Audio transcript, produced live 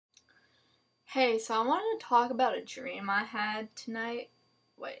Hey, so I wanted to talk about a dream I had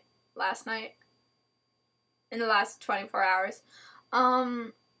last night, in the last 24 hours.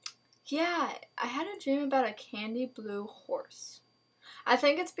 Um, yeah, I had a dream about a candy blue horse. I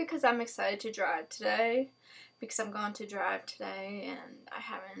think it's because I'm excited to drive today, because I'm going to drive today and I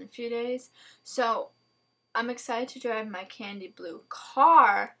haven't in a few days. So, I'm excited to drive my candy blue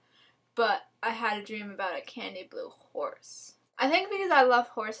car, but I had a dream about a candy blue horse. I think because I love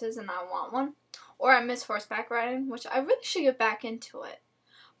horses and I want one, or I miss horseback riding, which I really should get back into it,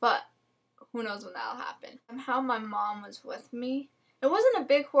 but who knows when that'll happen. Somehow my mom was with me. It wasn't a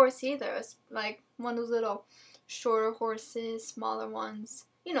big horse either. It was like one of those little shorter horses, smaller ones.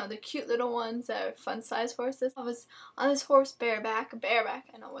 You know, the cute little ones that are fun-sized horses. I was on this horse bareback.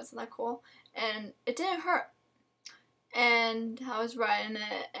 I know, wasn't that cool? And it didn't hurt. And I was riding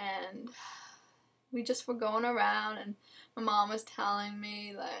it, and we just were going around, and my mom was telling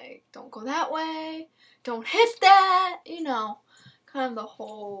me, like, don't go that way, don't hit that, kind of the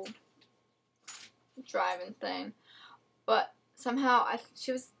whole driving thing. But somehow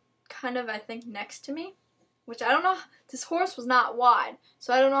she was kind of, I think, next to me, which I don't know. This horse was not wide,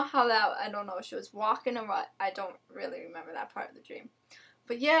 so I don't know I don't know if she was walking or what. I don't really remember that part of the dream.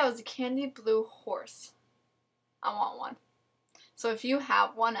 But yeah, it was a candy blue horse. I want one. So if you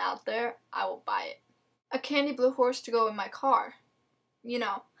have one out there, I will buy it. A candy blue horse to go in my car. You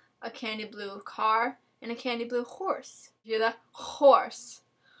know, a candy blue car and a candy blue horse. You hear that? Horse.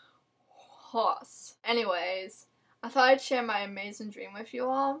 Horse. Anyways, I thought I'd share my amazing dream with you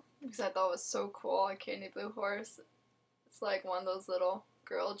all because I thought it was so cool. A candy blue horse. It's like one of those little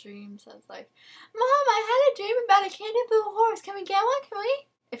girl dreams that's like, Mom, I had a dream about a candy blue horse. Can we get one? Can we?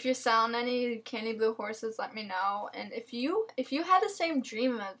 If you're selling any candy blue horses, let me know. And if you had the same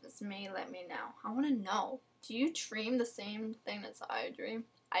dream as me, let me know. I want to know. Do you dream the same thing as I dream?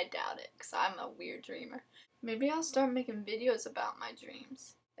 I doubt it, because I'm a weird dreamer. Maybe I'll start making videos about my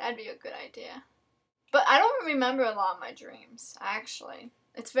dreams. That'd be a good idea. But I don't remember a lot of my dreams, actually.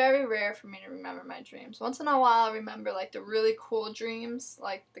 It's very rare for me to remember my dreams. Once in a while, I remember, like, the really cool dreams,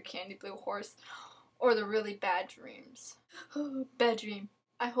 like the candy blue horse, or the really bad dreams. Bad dream.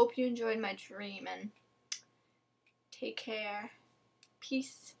 I hope you enjoyed my dream, and take care.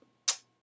 Peace.